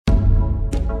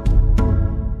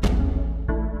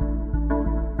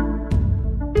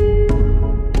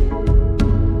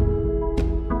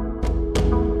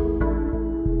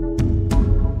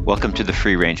Welcome to the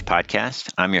Free Range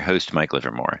Podcast. I'm your host, Mike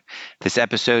Livermore. This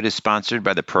episode is sponsored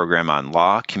by the program on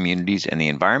Law, Communities, and the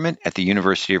Environment at the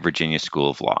University of Virginia School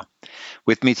of Law.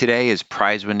 With me today is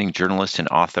prize-winning journalist and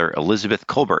author Elizabeth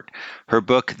Kolbert. Her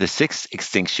book, The Sixth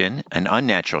Extinction, An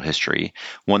Unnatural History,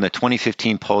 won the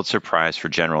 2015 Pulitzer Prize for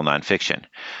General Nonfiction.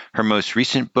 Her most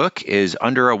recent book is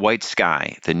Under a White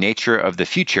Sky, The Nature of the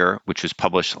Future, which was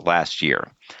published last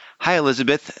year. Hi,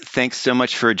 Elizabeth. Thanks so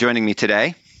much for joining me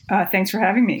today. Thanks for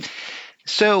having me.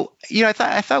 So,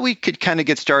 I thought we could kind of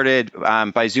get started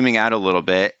by zooming out a little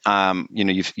bit.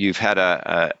 You've had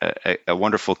a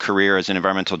wonderful career as an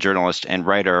environmental journalist and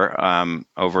writer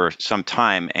over some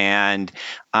time, and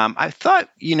I thought,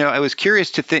 I was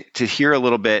curious to hear a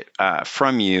little bit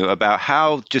from you about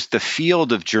how just the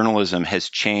field of journalism has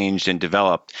changed and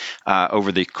developed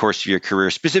over the course of your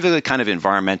career, specifically kind of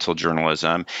environmental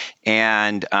journalism,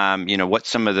 and what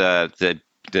some of the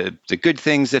good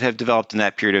things that have developed in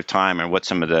that period of time and what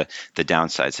some of the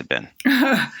downsides have been.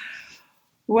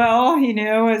 Well,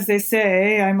 as they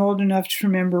say, I'm old enough to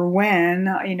remember when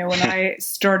I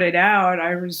started out,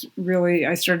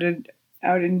 I started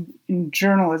out in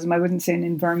journalism. I wouldn't say in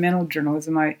environmental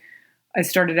journalism. I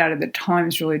started out at the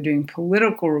Times really doing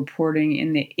political reporting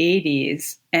in the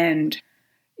 80s. And,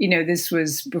 this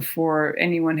was before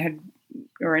anyone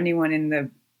in the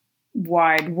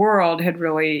wide world had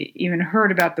really even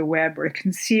heard about the web or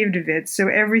conceived of it. So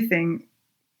everything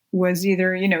was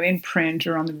either, in print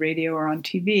or on the radio or on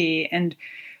TV. And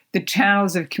the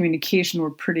channels of communication were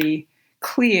pretty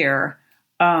clear.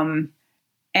 And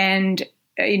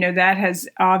that has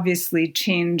obviously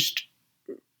changed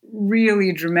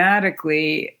really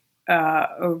dramatically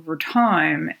over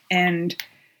time. And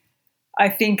I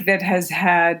think that has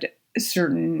had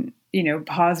certain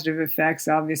positive effects,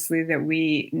 obviously, that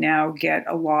we now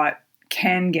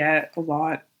can get a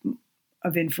lot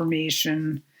of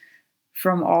information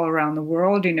from all around the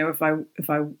world. If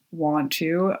I want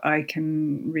to, I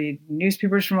can read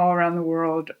newspapers from all around the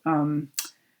world,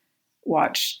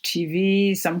 watch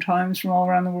TV sometimes from all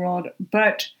around the world.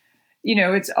 But,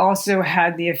 it's also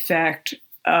had the effect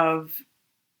of,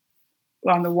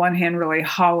 on the one hand, really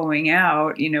hollowing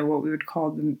out, what we would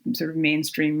call the sort of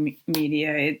mainstream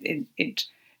media.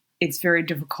 It's very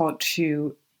difficult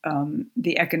to,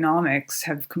 the economics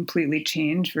have completely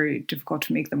changed, very difficult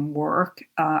to make them work.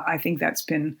 I think that's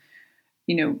been,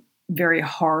 very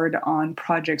hard on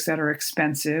projects that are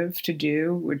expensive to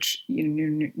do, which,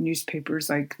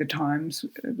 newspapers like the Times,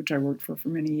 which I worked for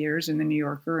many years, and the New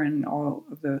Yorker and all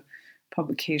of the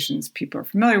publications people are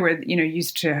familiar with,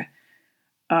 used to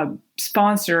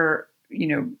sponsor,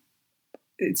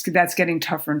 that's getting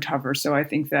tougher and tougher. So I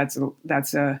think that's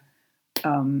a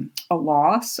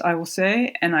loss, I will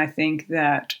say. And I think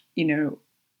that,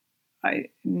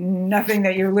 nothing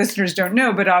that your listeners don't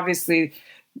know, but obviously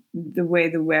the way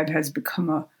the web has become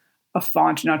a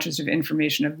font, not just of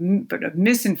information, but of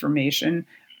misinformation.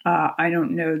 I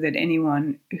don't know that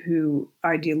anyone who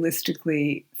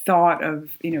idealistically thought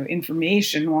of,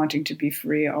 information wanting to be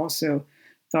free also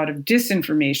thought of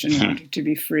disinformation wanting to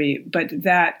be free. But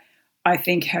that, I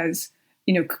think, has,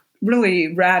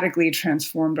 really radically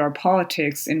transformed our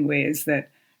politics in ways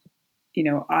that,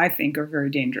 I think are very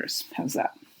dangerous. How's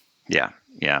that? Yeah.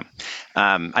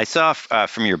 I saw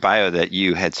from your bio that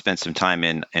you had spent some time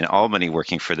in Albany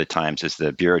working for the Times as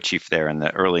the bureau chief there in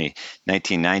the early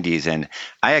 1990s. And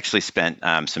I actually spent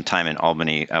some time in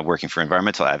Albany working for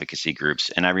environmental advocacy groups.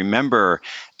 And I remember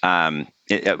a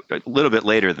little bit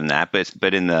later than that,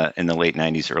 but in the late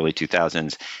 90s, early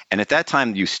 2000s. And at that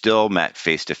time, you still met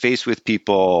face to face with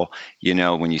people.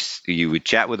 When you would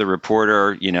chat with a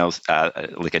reporter,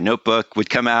 like a notebook would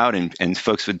come out and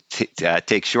folks would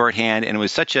take shorthand. And it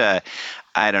was such a,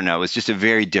 I don't know, it was just a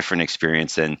very different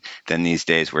experience than these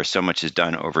days, where so much is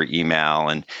done over email,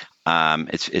 and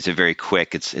it's a very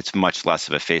quick. It's much less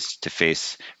of a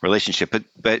face-to-face relationship.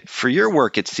 But for your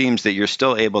work, it seems that you're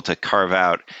still able to carve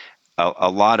out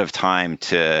a lot of time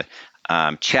to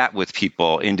chat with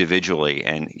people individually,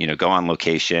 and go on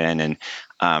location and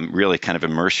really kind of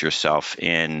immerse yourself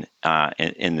in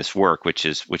this work, which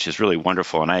is really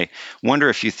wonderful. And I wonder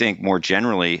if you think more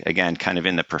generally, again, kind of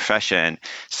in the profession,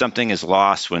 something is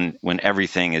lost when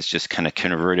everything is just kind of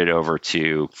converted over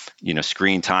to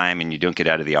screen time, and you don't get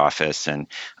out of the office, and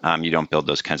you don't build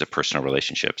those kinds of personal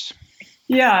relationships.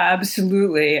 Yeah,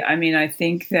 absolutely. I mean, I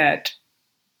think that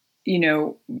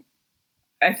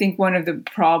I think one of the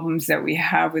problems that we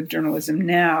have with journalism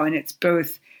now, and it's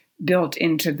both built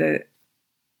into the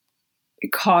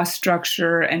cost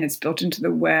structure, and it's built into the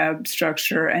web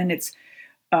structure, and it's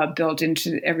built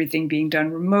into everything being done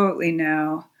remotely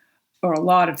now, or a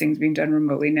lot of things being done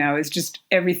remotely now, is just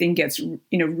everything gets,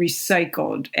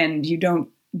 recycled, and you don't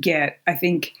get, I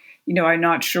think, I'm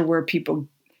not sure where people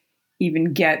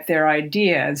even get their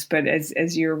ideas, but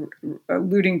as you're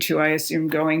alluding to, I assume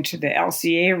going to the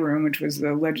LCA room, which was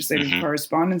the Legislative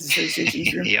Correspondence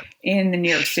Association's room Yep. in the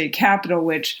New York State Capitol,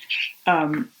 which,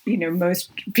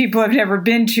 most people have never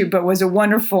been to, but was a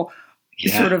wonderful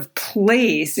sort of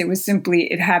place. It was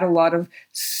simply, it had a lot of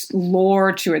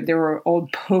lore to it. There were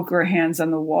old poker hands on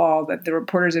the wall that the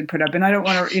reporters had put up. And I don't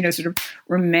want to, sort of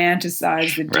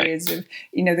romanticize the days of,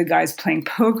 the guys playing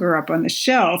poker up on the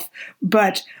shelf.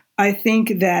 But I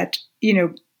think that,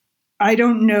 I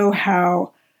don't know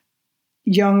how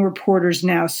young reporters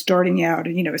now starting out,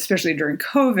 and, especially during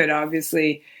COVID,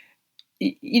 obviously,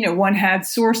 one had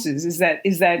sources. Is that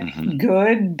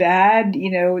good, bad?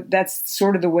 That's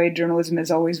sort of the way journalism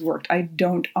has always worked. I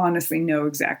don't honestly know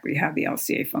exactly how the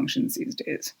LCA functions these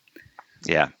days.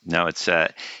 Yeah, no, it's,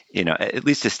 at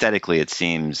least aesthetically, it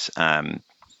seems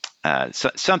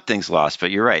something's lost,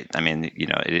 but you're right. I mean,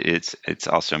 it's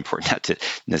also important not to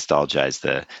nostalgize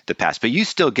the past, but you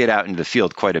still get out into the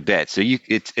field quite a bit. So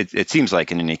it seems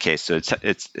like in any case, so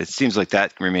it seems like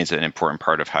that remains an important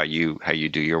part of how you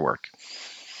do your work.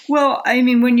 Well, I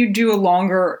mean, when you do a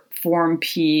longer form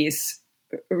piece,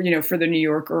 for the New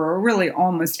Yorker or really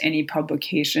almost any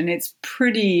publication, it's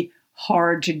pretty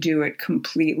hard to do it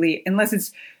completely unless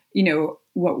it's,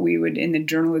 what we would in the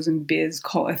journalism biz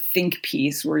call a think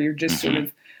piece, where you're just sort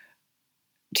of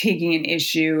taking an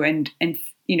issue and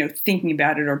thinking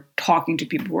about it or talking to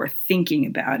people who are thinking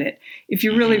about it. If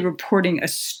you're really reporting a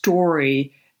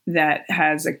story that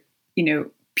has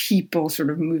people sort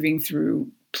of moving through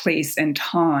place and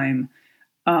time,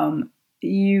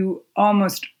 you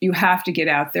have to get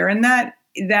out there. And that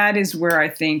is where I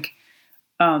think,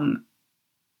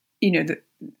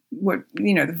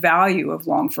 the value of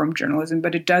long form journalism,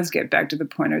 but it does get back to the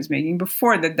point I was making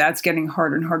before, that's getting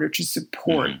harder and harder to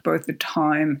support, both the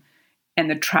time and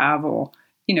the travel.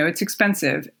 It's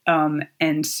expensive.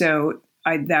 And so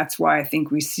that's why I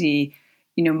think we see,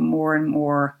 more and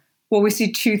more, well, we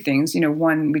see two things.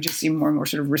 One, we just see more and more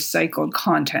sort of recycled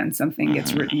content. Something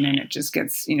gets written and it just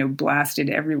gets, blasted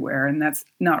everywhere. And that's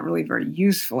not really very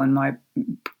useful in my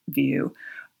view.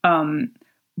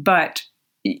 But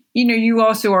you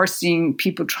also are seeing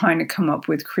people trying to come up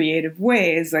with creative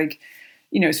ways, like,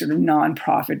 sort of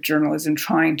nonprofit journalism,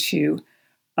 trying to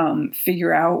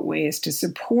figure out ways to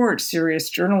support serious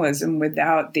journalism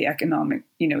without the economic,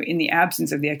 in the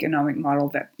absence of the economic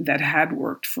model that had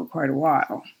worked for quite a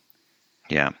while.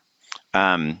 Yeah.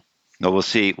 Well, we'll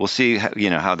see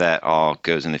how that all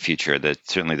goes in the future. That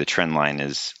certainly the trend line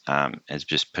has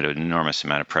just put an enormous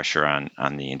amount of pressure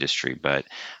on the industry, but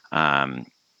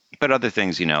other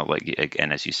things, like,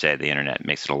 again, as you say, the internet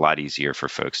makes it a lot easier for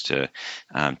folks to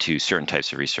certain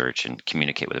types of research and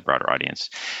communicate with a broader audience.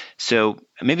 So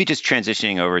maybe just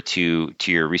transitioning over to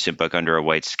your recent book, Under a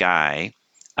White Sky,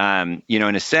 in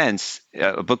a sense,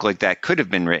 a book like that could have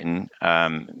been written,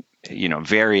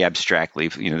 very abstractly.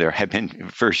 There have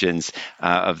been versions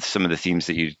of some of the themes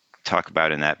that you talk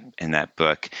about in that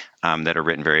book that are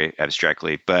written very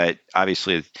abstractly, but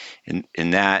obviously in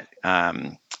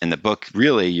the book,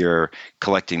 really you're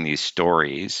collecting these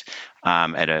stories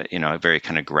at a very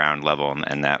kind of ground level,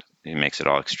 and that it makes it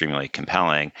all extremely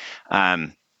compelling.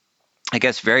 I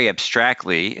guess very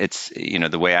abstractly, it's,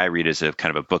 the way I read it is a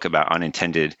kind of a book about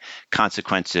unintended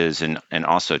consequences and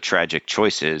also tragic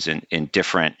choices in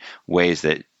different ways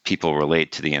that people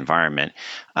relate to the environment.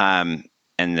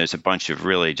 And there's a bunch of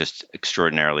really just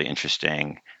extraordinarily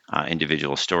interesting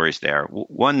individual stories there.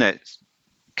 One that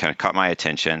kind of caught my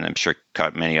attention, I'm sure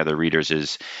caught many other readers,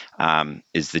 is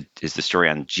the story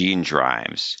on gene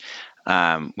drives.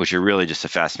 Which are really just a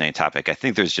fascinating topic. I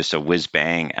think there's just a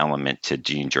whiz-bang element to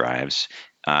gene drives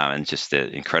and just the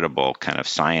incredible kind of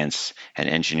science and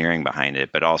engineering behind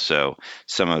it, but also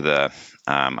some of the,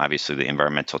 obviously, the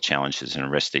environmental challenges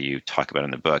and risks that you talk about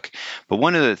in the book. But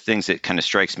one of the things that kind of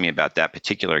strikes me about that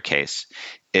particular case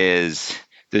is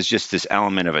there's just this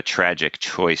element of a tragic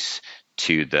choice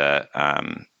to the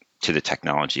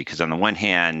technology, because on the one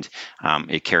hand,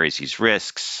 it carries these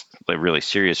risks, really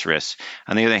serious risks.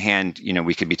 On the other hand,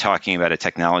 we could be talking about a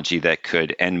technology that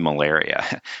could end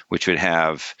malaria, which would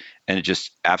have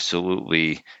just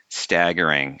absolutely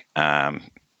staggering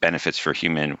benefits for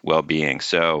human well-being.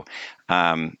 So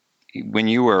when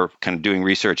you were kind of doing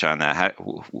research on that,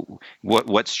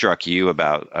 what struck you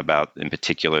about in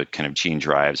particular kind of gene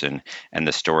drives and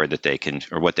the story that they can,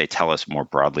 or what they tell us more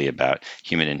broadly about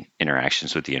human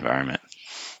interactions with the environment?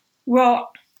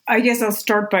 Well, I guess I'll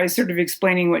start by sort of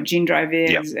explaining what gene drive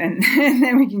is, and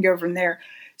then we can go from there.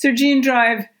 So gene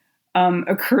drive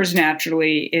occurs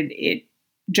naturally. It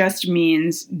just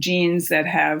means genes that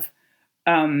have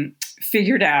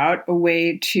figured out a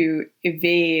way to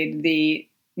evade the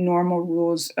normal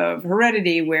rules of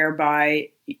heredity, whereby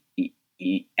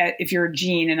if you're a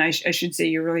gene, and I should say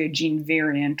you're really a gene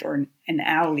variant or an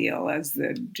allele, as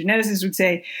the geneticists would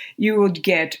say, you would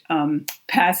get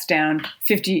passed down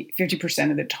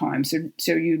 50% of the time.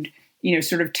 So you'd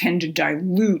sort of tend to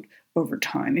dilute over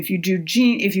time. If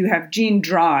you have gene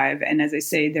drive, and as I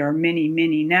say, there are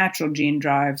many natural gene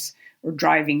drives or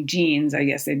driving genes, I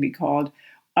guess they'd be called.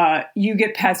 You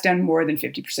get passed down more than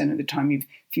 50% of the time.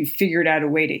 If you've figured out a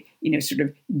way to sort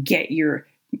of get your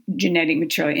genetic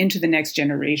material into the next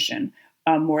generation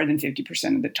more than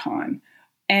 50% of the time.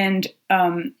 And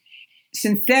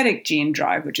synthetic gene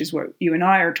drive, which is what you and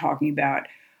I are talking about,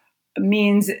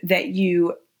 means that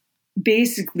you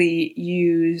basically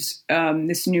use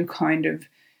this new kind of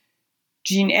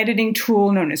gene editing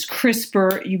tool known as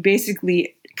CRISPR. You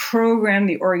basically program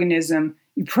the organism,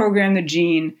 you program the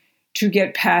gene to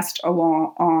get passed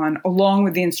along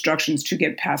with the instructions to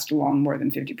get passed along more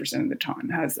than 50% of the time.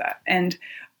 How's that? And,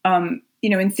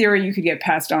 in theory, you could get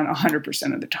passed on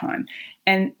 100% of the time.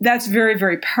 And that's very,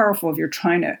 very powerful if you're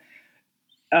trying to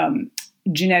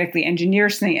genetically engineer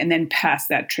something and then pass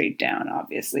that trait down,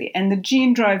 obviously. And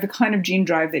the kind of gene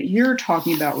drive that you're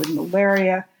talking about with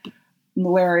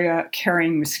malaria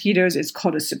carrying mosquitoes, it's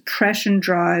called a suppression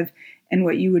drive. And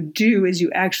what you would do is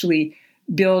you actually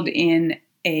build in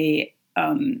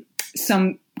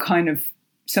some kind of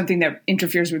something that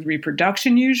interferes with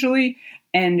reproduction usually.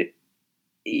 And,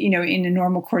 in the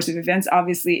normal course of events,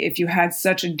 obviously, if you had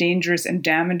such a dangerous and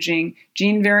damaging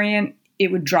gene variant,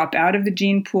 it would drop out of the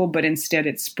gene pool, but instead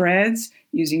it spreads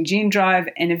using gene drive,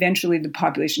 and eventually the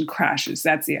population crashes.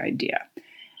 That's the idea.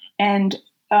 And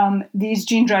these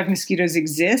gene drive mosquitoes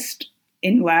exist.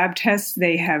 In lab tests,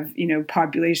 they have,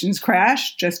 populations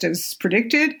crash just as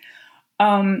predicted.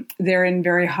 They're in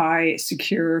very high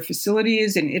secure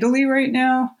facilities in Italy right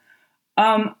now.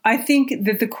 I think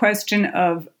that the question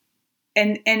of,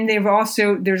 and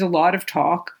there's a lot of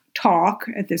talk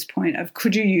at this point of,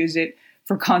 could you use it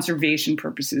for conservation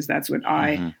purposes? That's what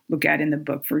I look at in the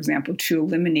book, for example, to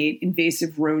eliminate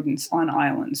invasive rodents on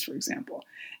islands, for example.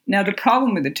 Now, the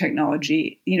problem with the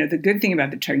technology, the good thing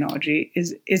about the technology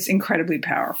is it's incredibly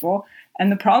powerful. And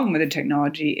the problem with the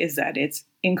technology is that it's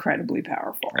incredibly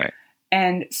powerful. Right.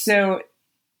 And so,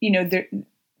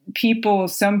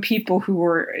 some people who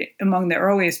were among the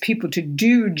earliest people to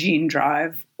do gene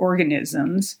drive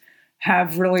organisms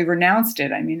have really renounced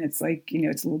it. I mean, it's like,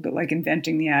 it's a little bit like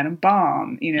inventing the atom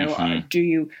bomb. Do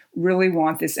you really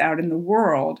want this out in the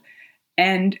world?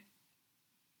 And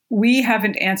we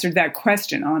haven't answered that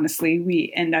question,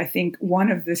 honestly. And I think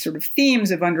one of the sort of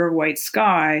themes of Under a White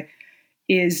Sky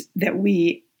is that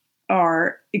we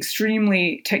are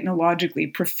extremely technologically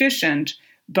proficient,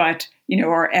 but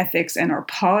our ethics and our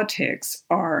politics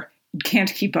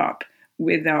can't keep up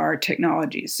with our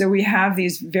technologies. So we have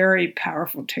these very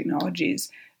powerful technologies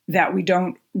that we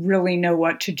don't really know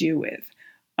what to do with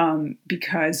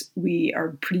because we are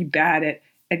pretty bad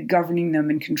at governing them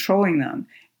and controlling them.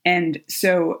 And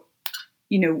so,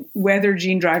 whether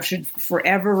gene drive should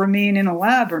forever remain in a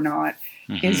lab or not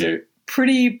is a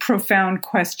pretty profound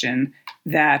question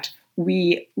that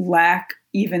we lack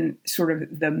even sort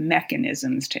of the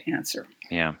mechanisms to answer.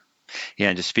 Yeah. Yeah.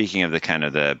 And just speaking of the kind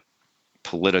of the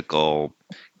political,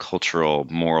 cultural,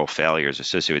 moral failures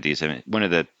associated with these, I mean, one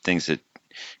of the things that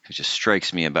just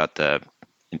strikes me about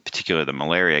in particular, the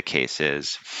malaria case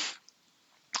is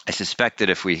I suspect that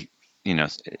if we,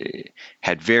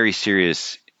 had very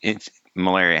serious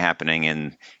malaria happening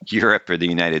in Europe or the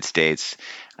United States,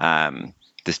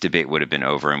 this debate would have been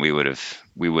over, and we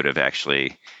would have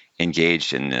actually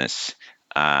engaged in this.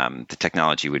 The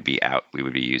technology would be out. We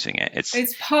would be using it.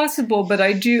 It's possible, but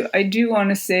I do want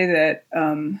to say that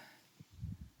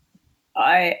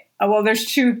there's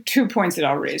two points that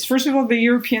I'll raise. First of all, the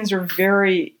Europeans are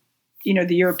very,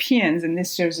 the Europeans, and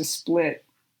this shows a split.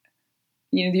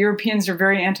 The Europeans are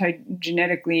very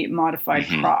anti-genetically modified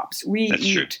crops. That's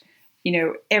eat,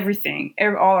 true. Everything,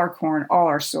 all our corn, all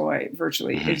our soy,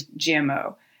 virtually is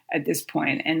GMO at this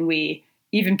point, and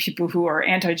even people who are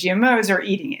anti-GMOs are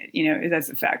eating it. That's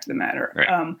the fact of the matter.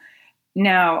 Right.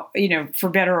 Now, for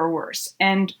better or worse.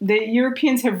 And the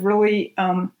Europeans have really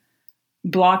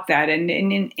blocked that. And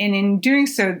in doing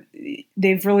so,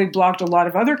 they've really blocked a lot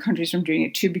of other countries from doing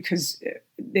it too, because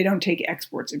they don't take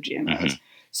exports of GMOs.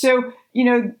 So,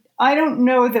 I don't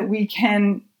know that we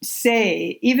can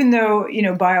say, even though,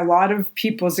 by a lot of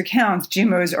people's accounts,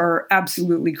 GMOs are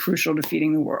absolutely crucial to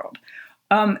feeding the world.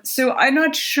 So I'm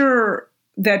not sure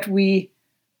that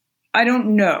I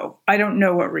don't know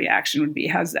what reaction would be.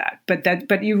 How's that?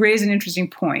 But you raise an interesting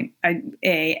point.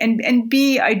 And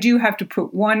B, I do have to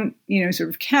put one, sort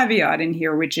of caveat in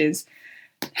here, which is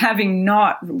having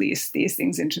not released these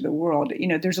things into the world.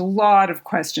 There's a lot of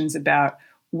questions about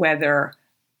whether,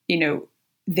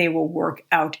 they will work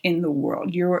out in the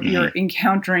world. You're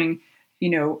encountering,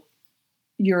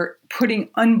 you're putting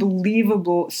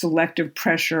unbelievable selective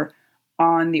pressure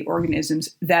on the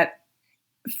organisms that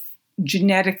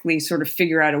genetically sort of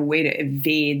figure out a way to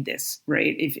evade this,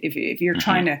 right? If you're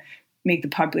trying to make the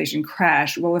population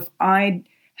crash, well, if I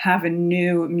have a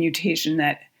new mutation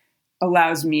that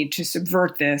allows me to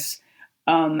subvert this,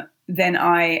 then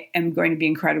I am going to be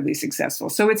incredibly successful.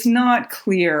 So it's not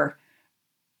clear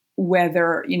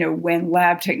whether, when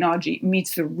lab technology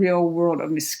meets the real world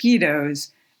of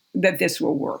mosquitoes, that this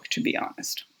will work, to be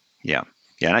honest. Yeah.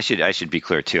 Yeah, and I should be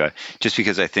clear too. Just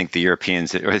because I think the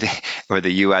Europeans or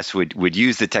the U.S. would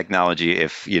use the technology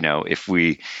if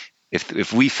we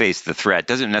face the threat,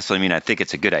 doesn't necessarily mean I think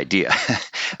it's a good idea.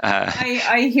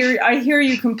 I hear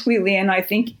you completely, and I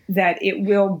think that it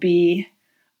will be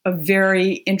a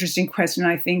very interesting question.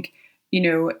 I think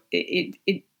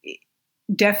it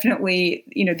definitely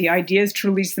the idea is to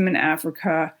release them in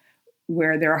Africa,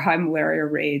 where there are high malaria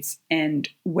rates, and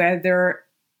whether.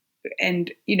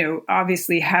 And,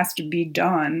 obviously has to be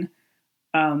done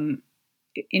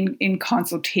in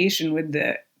consultation with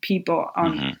the people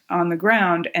on the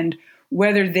ground, and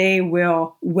whether they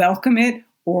will welcome it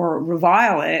or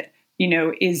revile it,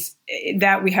 is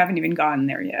that we haven't even gotten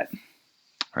there yet.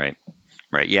 Right.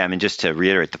 Yeah. I mean, just to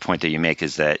reiterate the point that you make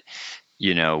is that,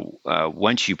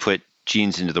 once you put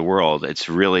genes into the world, it's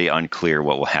really unclear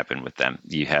what will happen with them.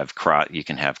 You can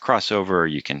have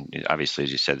crossover. You can, obviously,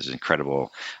 as you said, there's an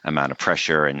incredible amount of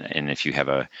pressure. And if you have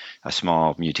a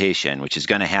small mutation, which is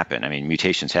going to happen, I mean,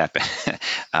 mutations happen,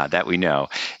 that we know.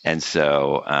 And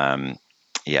so,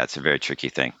 it's a very tricky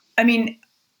thing. I mean,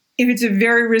 if it's a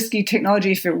very risky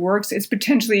technology, if it works, it's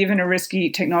potentially even a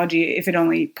risky technology if it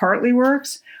only partly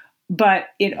works. But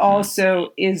it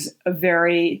also is a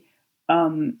very,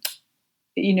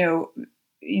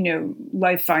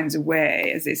 life finds a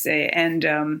way, as they say, and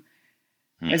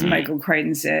as Michael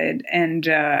Crichton said. And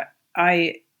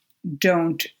I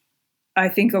think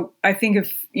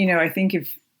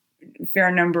if a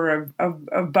fair number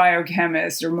of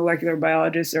biochemists or molecular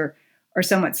biologists are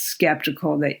somewhat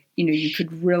skeptical that you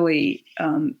could really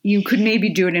you could maybe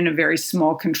do it in a very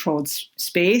small controlled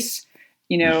space.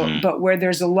 But where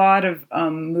there's a lot of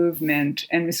movement,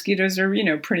 and mosquitoes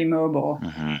are, pretty mobile,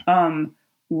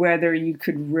 whether it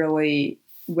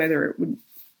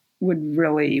would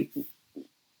really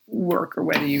work, or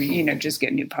whether you just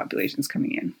get new populations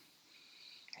coming in.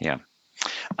 Yeah.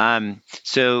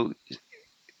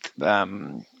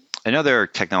 Another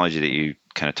technology that you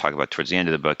kind of talk about towards the end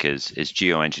of the book is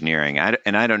geoengineering.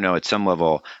 And I don't know, at some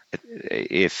level,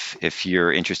 if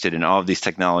you're interested in all of these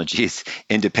technologies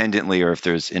independently, or if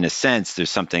there's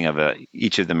something of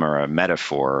each of them are a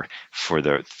metaphor for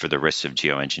the risks of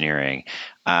geoengineering.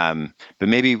 But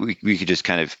maybe we could just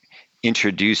kind of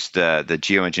introduce the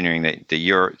geoengineering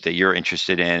that you're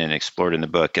interested in and explored in the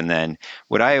book. And then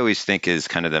what I always think is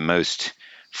kind of the most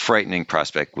frightening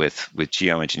prospect with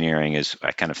geoengineering is,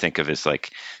 I kind of think of as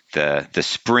like the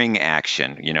spring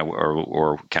action,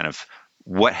 or kind of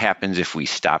what happens if we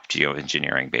stop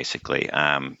geoengineering, basically,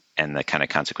 and the kind of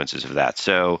consequences of that.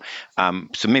 So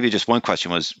maybe just one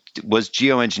question was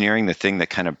geoengineering the thing that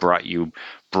kind of brought you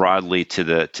broadly to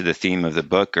the theme of the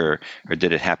book, or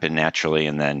did it happen naturally?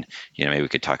 And then, maybe we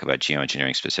could talk about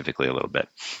geoengineering specifically a little bit.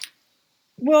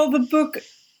 Well, the book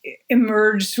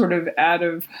emerged sort of out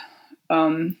of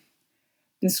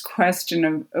this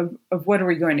question of what are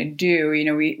we going to do?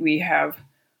 We have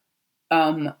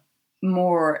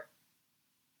more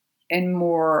and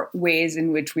more ways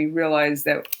in which we realize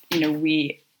that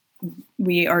we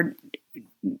are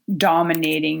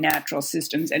dominating natural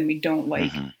systems, and we don't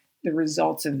like the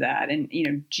results of that.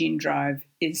 And gene drive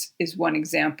is one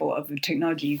example of a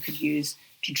technology you could use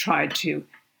to try to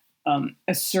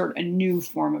assert a new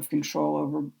form of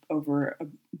control over a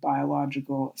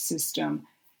biological system.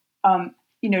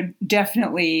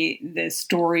 Definitely the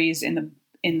stories in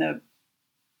the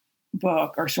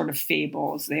book are sort of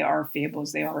fables. They are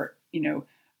fables. They are,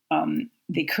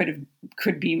 they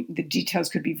could be, the details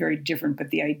could be very different, but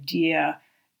the idea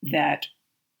that,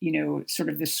 sort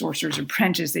of the sorcerer's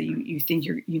apprentice, that you think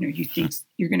you're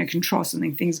going to control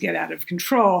something, things get out of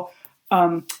control.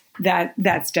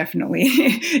 That's definitely,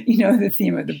 the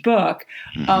theme of the book.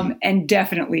 And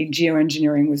definitely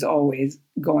geoengineering was always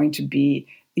going to be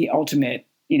the ultimate,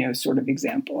 sort of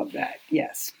example of that.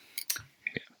 Yes.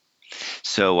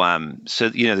 So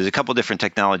there's a couple different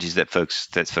technologies that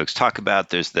folks talk about.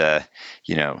 There's the,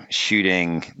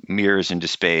 shooting mirrors into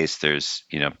space. There's,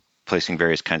 placing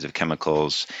various kinds of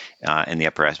chemicals in the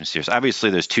upper atmosphere. So obviously,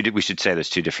 we should say there's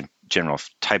two different general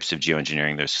types of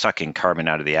geoengineering. There's sucking carbon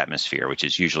out of the atmosphere, which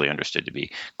is usually understood to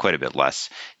be quite a bit less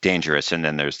dangerous, and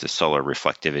then there's the solar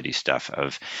reflectivity stuff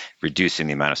of reducing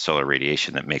the amount of solar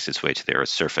radiation that makes its way to the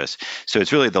Earth's surface. So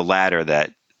it's really the latter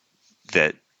that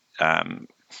and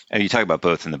you talk about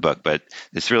both in the book, but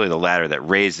it's really the latter that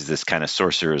raises this kind of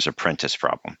sorcerer's apprentice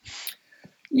problem.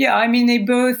 Yeah,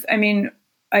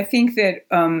 I think that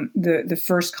the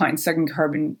first kind, sucking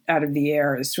carbon out of the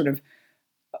air, is sort of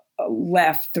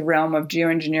left the realm of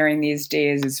geoengineering these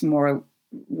days. It's more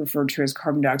referred to as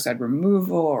carbon dioxide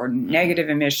removal or negative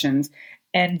emissions.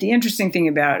 And the interesting thing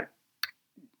about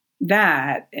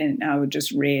that, and I would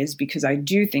just raise, because I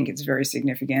do think it's very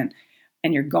significant,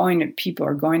 and people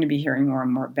are going to be hearing more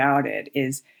and more about it,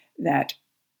 is that,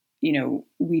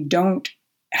 we don't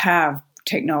have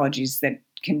technologies that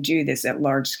can do this at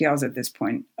large scales at this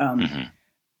point,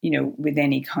 with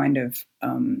any kind of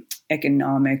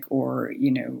economic or,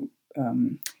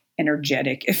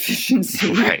 energetic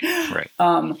efficiency. Right.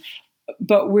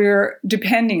 But we're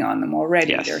depending on them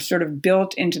already. Yes. They're sort of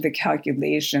built into the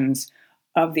calculations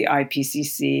of the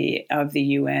IPCC, of the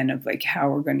UN, of like how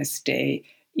we're going to stay,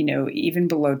 even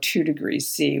below 2 degrees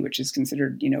C, which is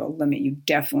considered, a limit you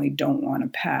definitely don't want to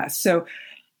pass. So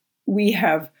we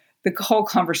have the whole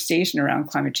conversation around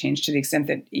climate change, to the extent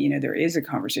that, there is a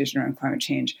conversation around climate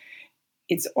change,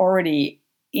 it's already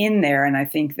in there. And I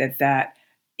think that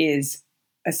is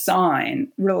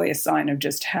really a sign of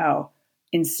just how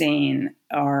insane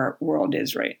our world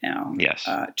is right now. Yes.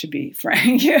 To be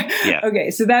frank. Yeah.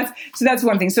 Okay. So that's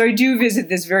one thing. So I do visit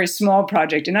this very small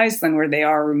project in Iceland where they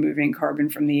are removing carbon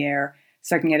from the air,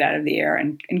 sucking it out of the air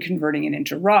and converting it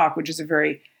into rock, which is a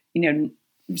very,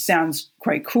 sounds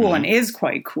quite cool and is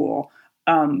quite cool,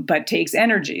 but takes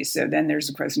energy. So then there's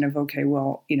a question of, okay,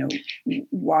 well,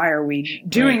 why are we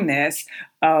doing this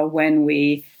when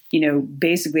we,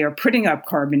 basically are putting up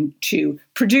carbon to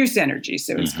produce energy?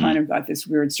 So it's kind of got this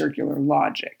weird circular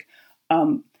logic.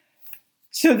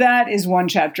 So that is one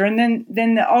chapter. And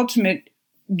then the ultimate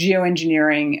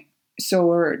geoengineering,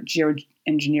 solar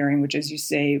geoengineering, which, as you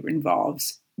say,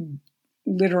 involves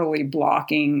literally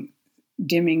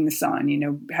dimming the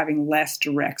sun, having less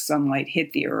direct sunlight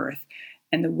hit the Earth.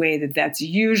 And the way that's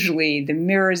usually, the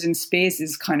mirrors in space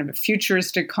is kind of a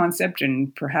futuristic concept,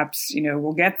 and perhaps,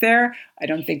 we'll get there. I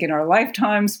don't think in our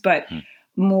lifetimes, but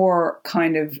more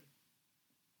kind of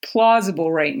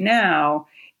plausible right now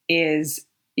is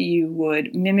you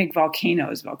would mimic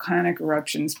volcanoes. Volcanic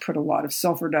eruptions put a lot of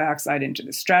sulfur dioxide into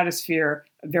the stratosphere,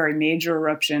 a very major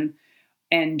eruption.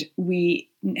 And we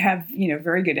have,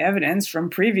 very good evidence from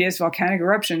previous volcanic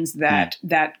eruptions that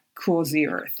cools the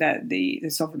Earth, that the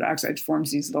sulfur dioxide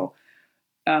forms these little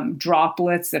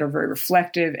droplets that are very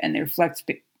reflective, and they reflect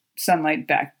sunlight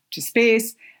back to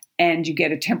space, and you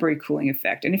get a temporary cooling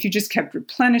effect. And if you just kept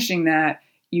replenishing that,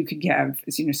 you could have,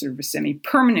 sort of a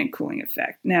semi-permanent cooling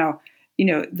effect. Now,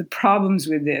 the problems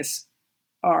with this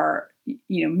are,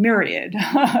 myriad.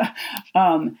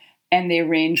 And they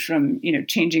range from,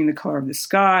 changing the color of the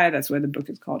sky. That's why the book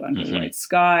is called Under the White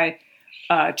Sky,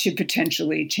 to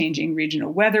potentially changing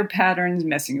regional weather patterns,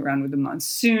 messing around with the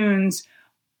monsoons.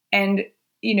 And,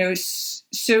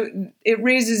 so it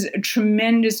raises a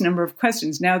tremendous number of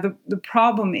questions. Now, the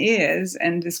problem is,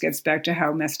 and this gets back to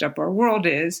how messed up our world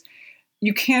is,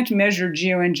 you can't measure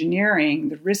geoengineering,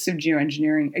 the risks of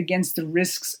geoengineering, against the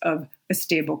risks of a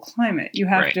stable climate. You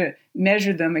have to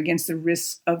measure them against the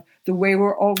risks of the way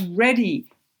we're already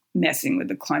messing with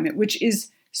the climate, which is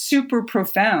super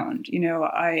profound.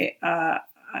 I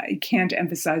can't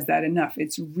emphasize that enough.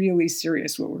 It's really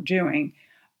serious what we're doing.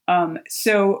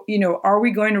 So, are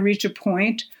we going to reach a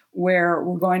point where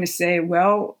we're going to say,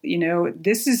 well,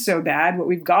 this is so bad, what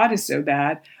we've got is so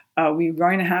bad, we're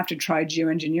going to have to try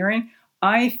geoengineering?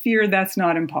 I fear that's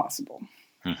not impossible.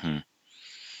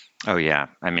 Oh, yeah.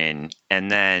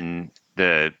 And then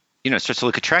it starts to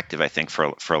look attractive, I think,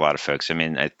 for a lot of folks.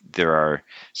 There are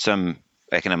some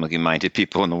economically minded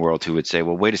people in the world who would say,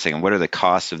 well, wait a second, what are the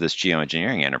costs of this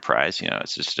geoengineering enterprise?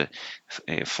 It's just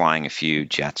flying a few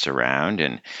jets around,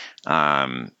 and,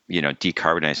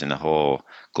 decarbonizing the whole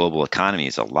global economy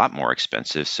is a lot more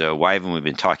expensive. So why haven't we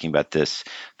been talking about this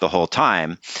the whole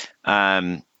time?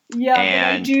 But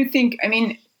I do think,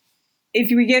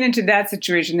 if we get into that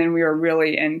situation, then we are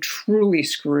really and truly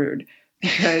screwed,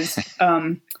 because,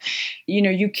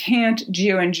 you can't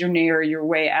geoengineer your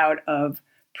way out of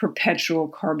perpetual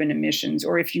carbon emissions.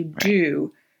 Or if you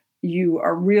do, you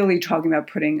are really talking about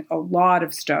putting a lot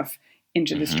of stuff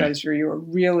into the stratosphere. You are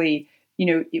really,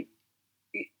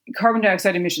 carbon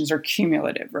dioxide emissions are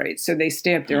cumulative, right? So they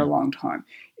stay up there a long time.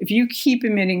 If you keep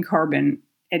emitting carbon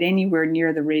at anywhere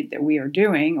near the rate that we are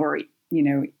doing, or,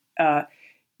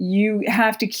 you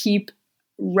have to keep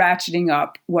ratcheting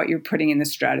up what you're putting in the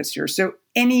stratosphere. So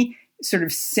any sort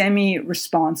of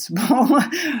semi-responsible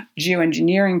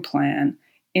geoengineering plan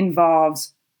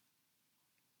involves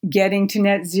getting to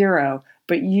net zero,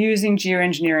 but using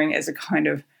geoengineering as a kind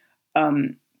of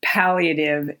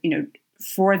palliative,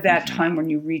 for that time when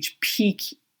you reach peak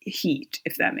heat,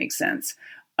 if that makes sense,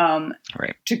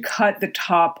 right, to cut the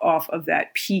top off of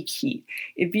that peak heat.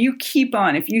 If you keep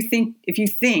on, if you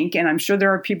think, and I'm sure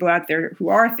there are people out there who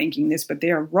are thinking this, but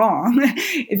they are wrong.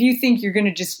 If you think you're going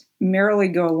to just merrily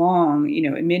go along,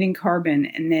 emitting carbon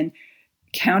and then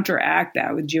counteract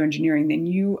that with geoengineering, then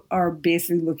you are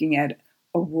basically looking at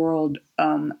a world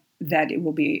that it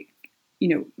will be,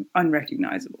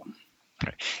 unrecognizable.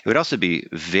 Right. It would also be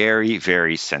very,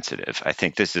 very sensitive. I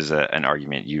think this is an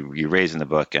argument you raise in the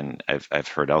book, and I've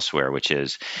heard elsewhere, which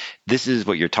is this is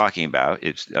what you're talking about.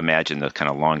 It's imagine the kind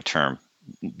of long-term,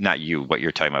 not you, what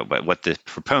you're talking about, but what the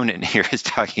proponent here is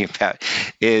talking about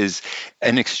is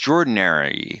an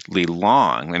extraordinarily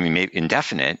long, maybe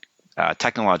indefinite,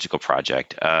 technological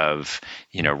project of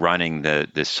running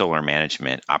the solar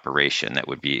management operation that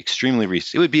would be extremely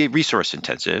it would be resource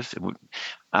intensive,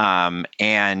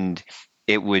 and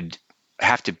it would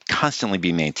have to constantly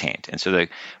be maintained. And so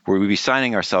we would be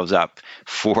signing ourselves up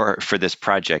for this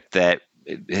project that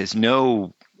has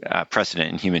no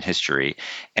precedent in human history.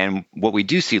 And what we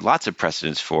do see lots of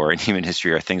precedents for in human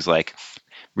history are things like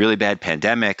really bad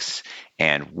pandemics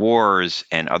and wars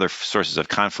and other sources of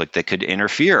conflict that could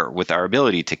interfere with our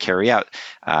ability to carry out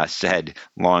said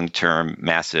long-term,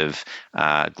 massive,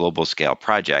 global-scale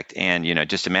project. And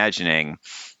just imagining,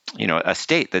 a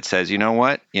state that says,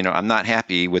 I'm not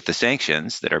happy with the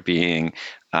sanctions that are being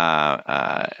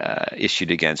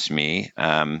issued against me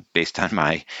based on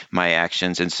my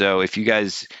actions, and so if you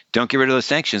guys don't get rid of those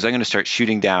sanctions, I'm going to start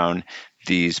shooting down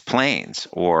these planes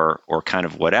or kind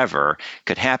of whatever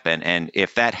could happen. And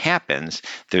if that happens,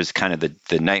 there's kind of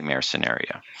the nightmare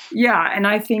scenario. Yeah, and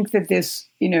I think that this,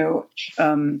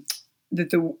 that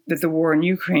the war in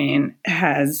Ukraine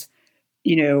has,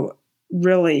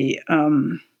 really.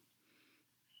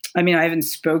 I haven't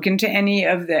spoken to any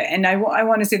of and I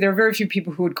want to say there are very few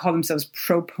people who would call themselves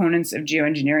proponents of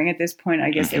geoengineering at this point. I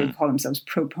guess they would call themselves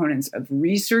proponents of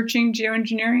researching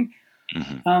geoengineering.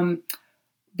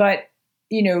 But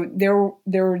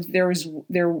there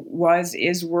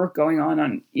is work going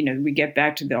on, we get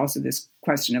back to also this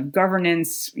question of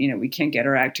governance. We can't get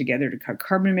our act together to cut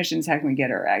carbon emissions. How can we get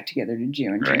our act together to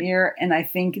geoengineer? Right. And I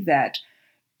think that,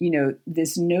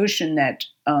 this notion that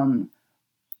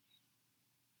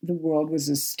the world was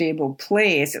a stable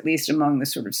place, at least among the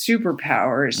sort of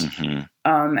superpowers,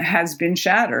 has been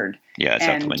shattered. Yeah, it's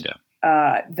out the window.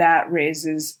 That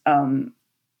raises,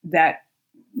 that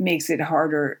makes it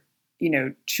harder,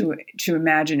 to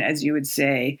imagine, as you would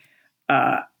say,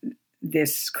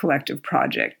 this collective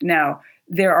project. Now,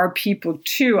 there are people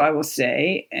too, I will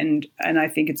say, and I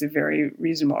think it's a very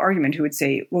reasonable argument, who would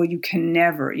say, well, you can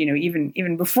never,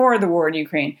 even before the war in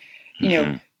Ukraine,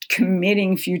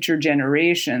 committing future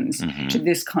generations to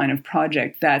this kind of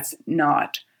project, that's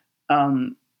not,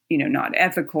 not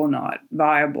ethical, not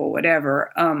viable,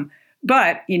 whatever.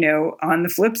 But, on the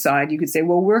flip side, you could say,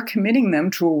 well, we're committing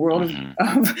them to a world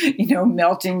of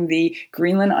melting the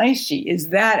Greenland ice sheet. Is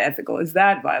that ethical? Is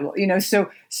that viable? So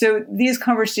these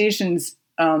conversations,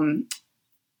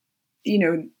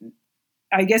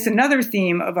 I guess another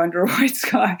theme of Under a White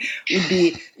Sky would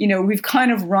be, we've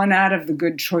kind of run out of the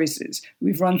good choices.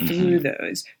 We've run through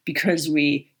those because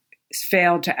we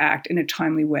failed to act in a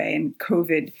timely way. And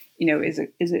COVID,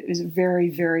 is a very,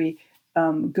 very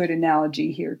good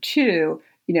analogy here too.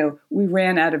 We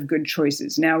ran out of good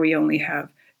choices. Now we only have,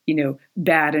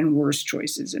 bad and worse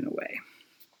choices in a way.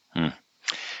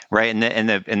 Right, and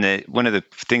the one of the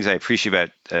things I appreciate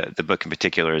about the book in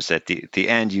particular is that the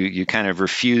end you kind of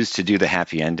refuse to do the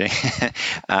happy ending.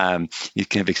 You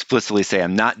kind of explicitly say,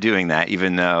 "I'm not doing that,"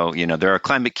 even though there are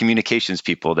climate communications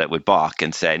people that would balk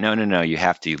and say, "No, you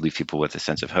have to leave people with a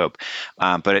sense of hope."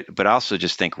 But also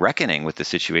just think reckoning with the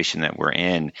situation that we're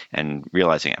in and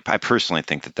realizing. I personally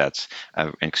think that that's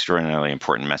an extraordinarily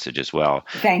important message as well.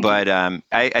 Thank you. But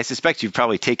I suspect you've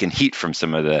probably taken heat from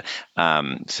some of the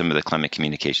climate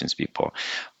communications people.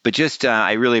 But just,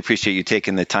 I really appreciate you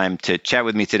taking the time to chat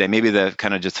with me today. Maybe the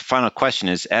kind of just the final question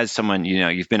is, as someone,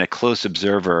 you've been a close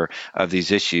observer of these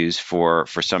issues for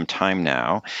some time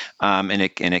now, and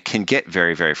it can get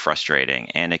very, very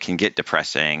frustrating, and it can get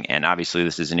depressing. And obviously,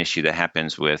 this is an issue that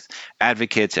happens with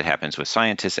advocates, it happens with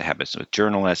scientists, it happens with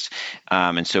journalists,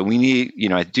 and so we need,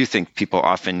 I do think people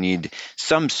often need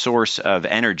some source of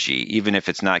energy, even if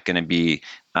it's not going to be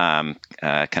kind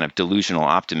of delusional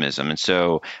optimism. And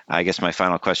so I guess my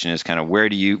final question is kind of where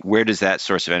does that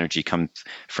source of energy come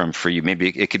from for you? Maybe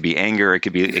it could be anger, it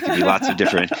could be lots of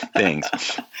different things.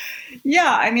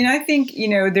 Yeah, I mean, I think,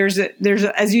 there's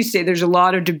as you say, there's a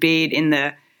lot of debate in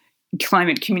the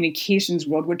climate communications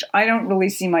world, which I don't really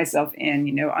see myself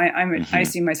in. I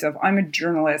see myself, I'm a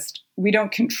journalist. We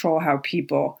don't control how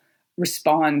people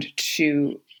respond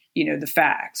to the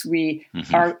facts.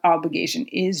 Our obligation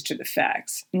is to the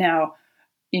facts. Now,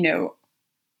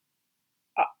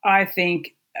 I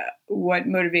think what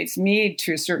motivates me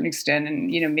to a certain extent,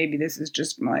 and maybe this is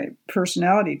just my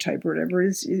personality type or whatever,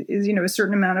 is a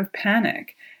certain amount of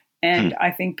panic. And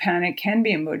I think panic can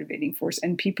be a motivating force,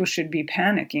 and people should be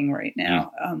panicking right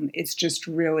now. It's just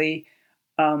really,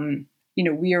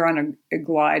 we are on a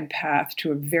glide path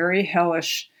to a very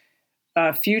hellish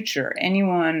future.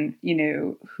 Anyone,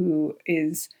 who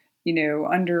is,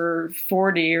 under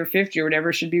 40 or 50 or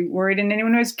whatever should be worried. And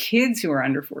anyone who has kids who are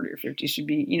under 40 or 50 should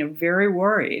be, very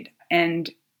worried. And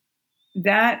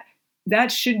that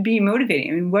should be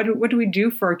motivating. I mean, what do we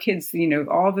do for our kids?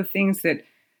 All the things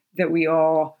that we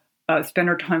all spend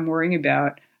our time worrying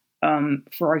about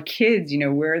for our kids,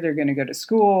 where they're going to go to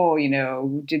school,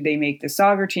 did they make the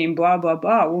soccer team, blah, blah,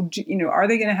 blah. Well, are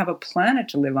they going to have a planet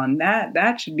to live on?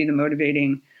 That should be the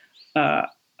motivating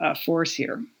force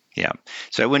here. Yeah.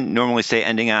 So I wouldn't normally say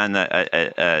ending on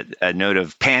a note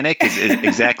of panic is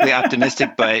exactly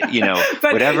optimistic, but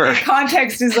but whatever. The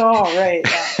context is all right.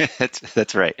 Yeah.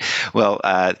 That's right. Well,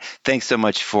 thanks so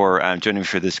much for joining me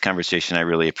for this conversation. I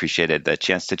really appreciated the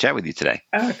chance to chat with you today.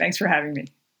 Oh, thanks for having me.